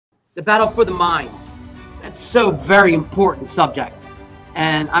The battle for the mind. That's so very important subject.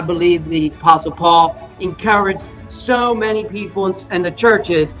 And I believe the Apostle Paul encouraged so many people and the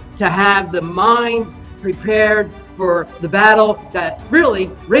churches to have the minds prepared for the battle that really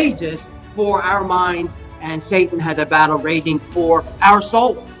rages for our minds. And Satan has a battle raging for our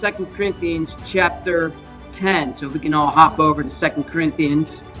souls. 2 Corinthians chapter 10. So we can all hop over to 2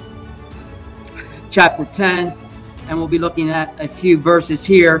 Corinthians chapter 10. And we'll be looking at a few verses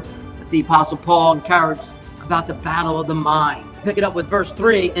here that the Apostle Paul encouraged about the battle of the mind. Pick it up with verse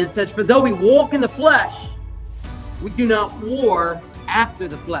 3. And it says, "For though we walk in the flesh, we do not war after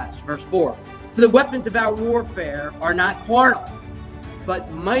the flesh." Verse 4. "For the weapons of our warfare are not carnal,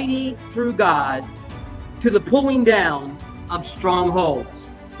 but mighty through God to the pulling down of strongholds."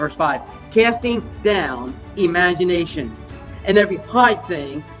 Verse 5. "Casting down imaginations and every high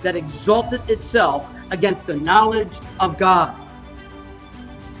thing that exalted itself against the knowledge of God,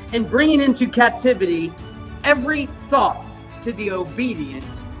 and bringing into captivity every thought to the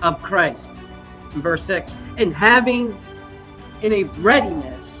obedience of Christ." In verse 6. "And having in a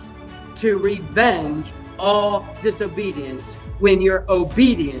readiness to revenge all disobedience when your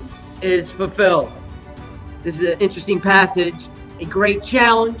obedience is fulfilled." This is an interesting passage, a great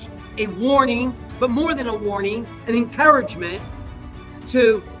challenge, a warning, but more than a warning, an encouragement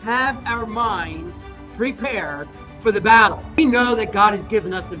to have our minds prepared for the battle. We know that God has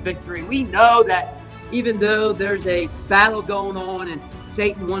given us the victory. We know that even though there's a battle going on and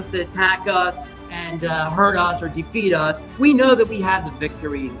Satan wants to attack us and hurt us or defeat us, we know that we have the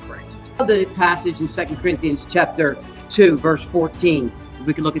victory in Christ. The passage in 2 Corinthians chapter 2, verse 14.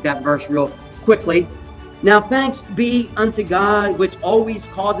 We can look at that verse real quickly. "Now thanks be unto God, which always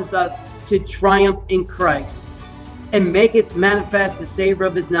causes us to triumph in Christ, and maketh manifest the savor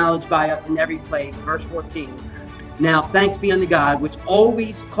of his knowledge by us in every place." Verse 14. "Now thanks be unto God, which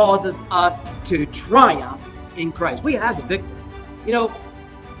always causes us to triumph in Christ." We have the victory. You know,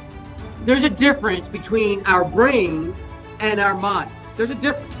 there's a difference between our brain and our mind. There's a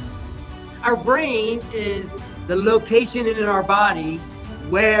difference. Our brain is the location in our body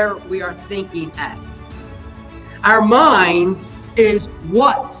where we are thinking at. Our mind is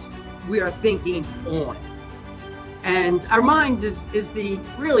what we are thinking on. And our minds is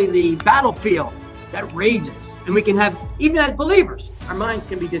really the battlefield that rages. And we can have, even as believers, our minds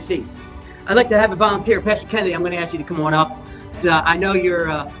can be deceived. I'd like to have a volunteer. Pastor Kennedy, I'm going to ask you to come on up. I know you're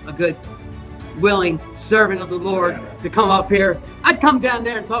a good, willing servant of the Lord to come up here. I'd come down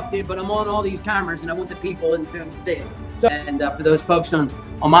there and talk to you, but I'm on all these cameras and I want the people in Zoom to see it. So, and for those folks on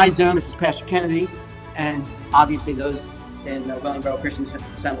my Zoom, this is Pastor Kennedy, and obviously those in Wellingboro Christian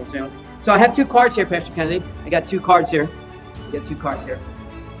Assembly Zoom. So I have two cards here, Pastor Kennedy. I got two cards here.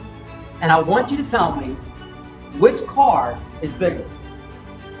 And I want you to tell me which card is bigger.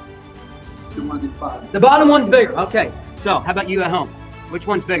 The one in bottom. The bottom one's bigger. Okay. So how about you at home? Which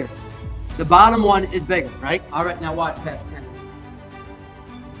one's bigger? The bottom one is bigger, right? All right. Now watch, Pastor Kennedy.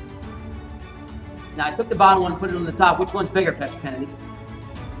 Now I took the bottom one and put it on the top. Which one's bigger, Pastor Kennedy?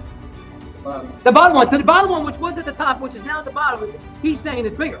 The bottom one. So the bottom one, which was at the top, which is now at the bottom, he's saying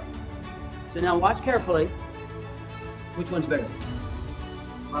it's bigger. So now watch carefully. Which one's bigger?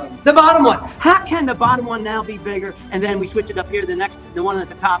 The bottom one. How can the bottom one now be bigger? And then we switch it up here. The one at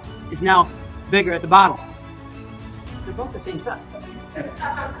the top is now bigger at the bottom. They're both the same size.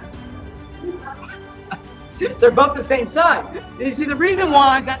 They're both the same size. You see, the reason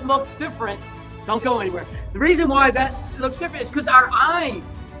why that looks different, don't go anywhere. The reason why that looks different is because our eyes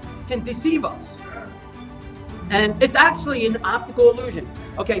can deceive us. And it's actually an optical illusion.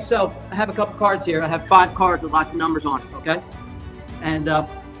 Okay, so I have a couple cards here. I have 5 cards with lots of numbers on it, okay? And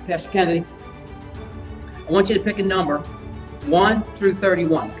Pastor Kennedy, I want you to pick a number 1 through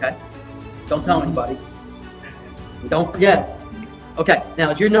 31, okay? Don't tell anybody. Don't forget it. Okay, now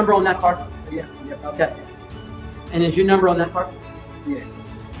is your number on that card? Yeah. Okay. And is your number on that card? Yes.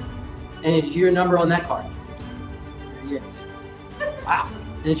 And is your number on that card? Yes. Wow.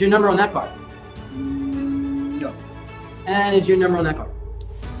 And is your number on that card? No. And is your number on that card?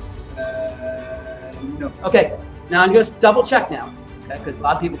 No. Okay, now I'm going to double check now, okay, because a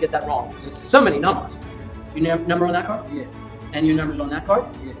lot of people get that wrong. There's so many numbers. Your number on that card? Yes. And your number's on that card?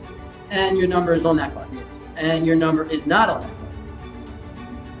 Yes. And your number is on that card? Yes. And your number is not on that card?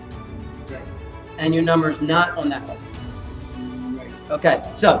 Right. And your number is not on that card? Right. Okay,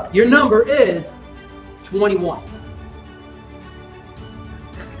 so your number is 21.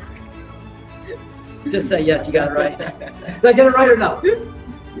 Just say yes, you got it right. Did I get it right or no?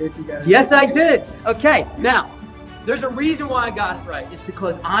 Yes, you got it. Yes, I did. Okay, now, there's a reason why I got it right. It's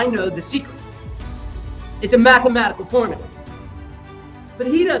because I know the secret. It's a mathematical formula. but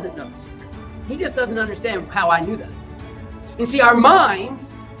he doesn't know the secret. He just doesn't understand how I knew that. You see, our minds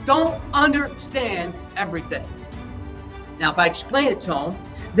don't understand everything. Now, if I explain it to him,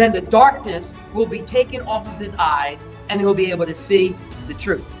 then the darkness will be taken off of his eyes and he'll be able to see the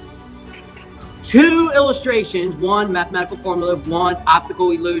truth. Two illustrations, one mathematical formula, one optical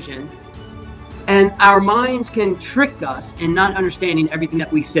illusion, and our minds can trick us in not understanding everything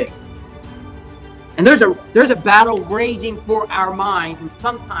that we see. And there's a battle raging for our minds, and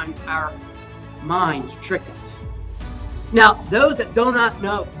sometimes our minds trick us. Now, those that do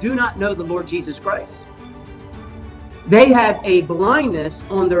not know the Lord Jesus Christ, they have a blindness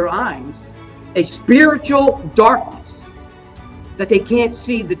on their eyes, a spiritual darkness, that they can't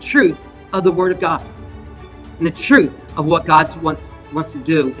see the truth of the Word of God and the truth of what God wants to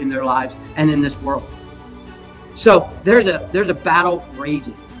do in their lives and in this world. So there's a battle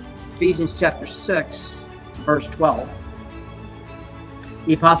raging. Ephesians chapter 6, verse 12.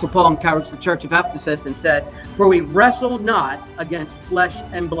 The Apostle Paul encouraged the church of Ephesus and said, "For we wrestle not against flesh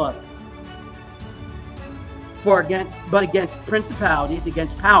and blood, but against principalities,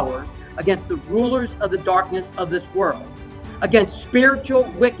 against powers, against the rulers of the darkness of this world, against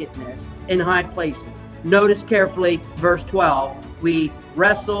spiritual wickedness in high places." Notice carefully verse 12. We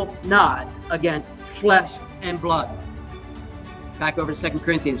wrestle not against flesh and blood. Back over to 2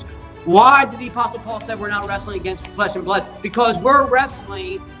 Corinthians. Why did the Apostle Paul say we're not wrestling against flesh and blood? Because we're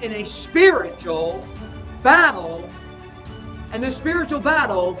wrestling in a spiritual battle, and the spiritual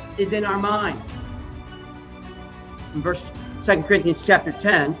battle is in our mind. In 2 Corinthians chapter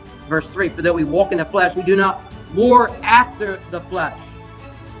 10, verse 3, "For though we walk in the flesh, we do not war after the flesh.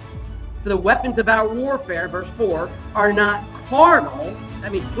 For the weapons of our warfare," verse 4, "are not carnal,"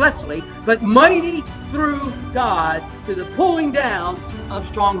 that means fleshly, "but mighty through God to the pulling down of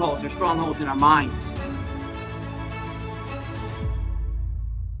strongholds." There's strongholds in our minds.